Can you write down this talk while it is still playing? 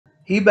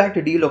He backed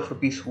a deal of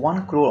Rs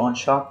 1 crore on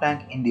Shark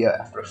Tank India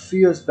after a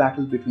fierce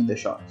battle between the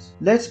sharks.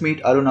 Let's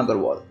meet Arun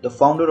Agarwal, the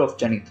founder of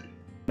Janitri.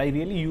 I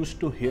really used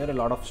to hear a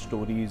lot of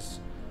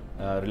stories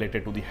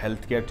related to the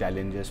healthcare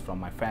challenges from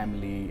my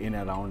family, in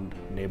and around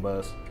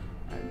neighbors,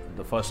 and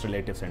the first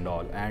relatives and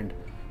all. And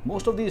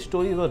most of these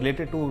stories were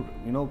related to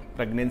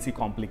pregnancy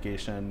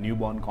complication,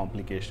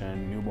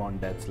 newborn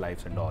deaths,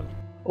 lives and all.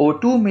 Over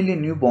 2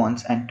 million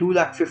newborns and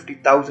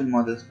 250,000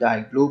 mothers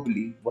die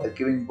globally while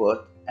giving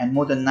birth, and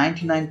more than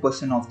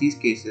 99% of these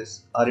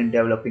cases are in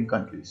developing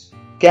countries.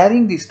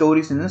 Carrying these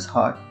stories in his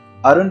heart,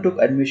 Arun took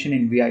admission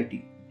in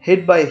VIT.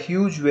 Hit by a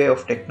huge wave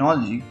of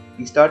technology,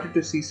 he started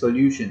to see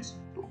solutions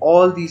to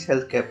all these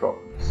healthcare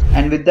problems.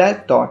 And with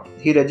that thought,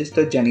 he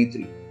registered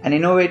Janitri, an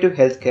innovative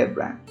healthcare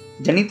brand.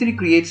 Janitri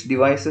creates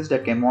devices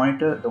that can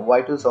monitor the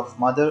vitals of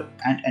mother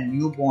and a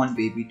newborn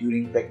baby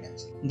during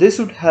pregnancy. This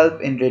would help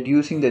in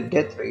reducing the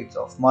death rates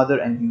of mother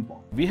and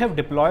newborn. We have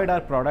deployed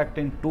our product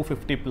in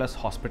 250 plus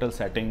hospital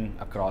settings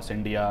across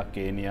India,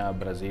 Kenya,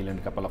 Brazil and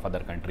a couple of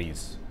other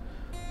countries.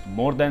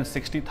 More than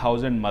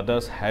 60,000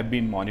 mothers have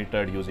been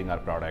monitored using our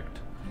product.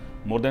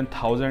 More than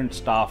 1,000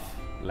 staff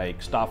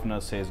like staff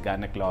nurses,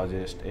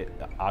 gynecologists,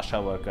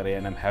 ASHA worker,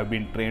 A&M have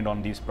been trained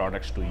on these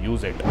products to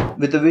use it.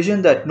 With the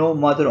vision that no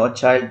mother or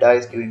child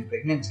dies during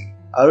pregnancy,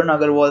 Arun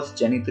Agarwal's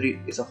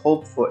Janitri is a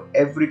hope for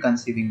every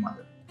conceiving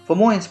mother. For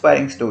more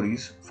inspiring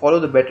stories,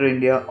 follow the Better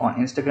India on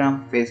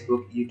Instagram,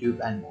 Facebook, YouTube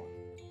and more.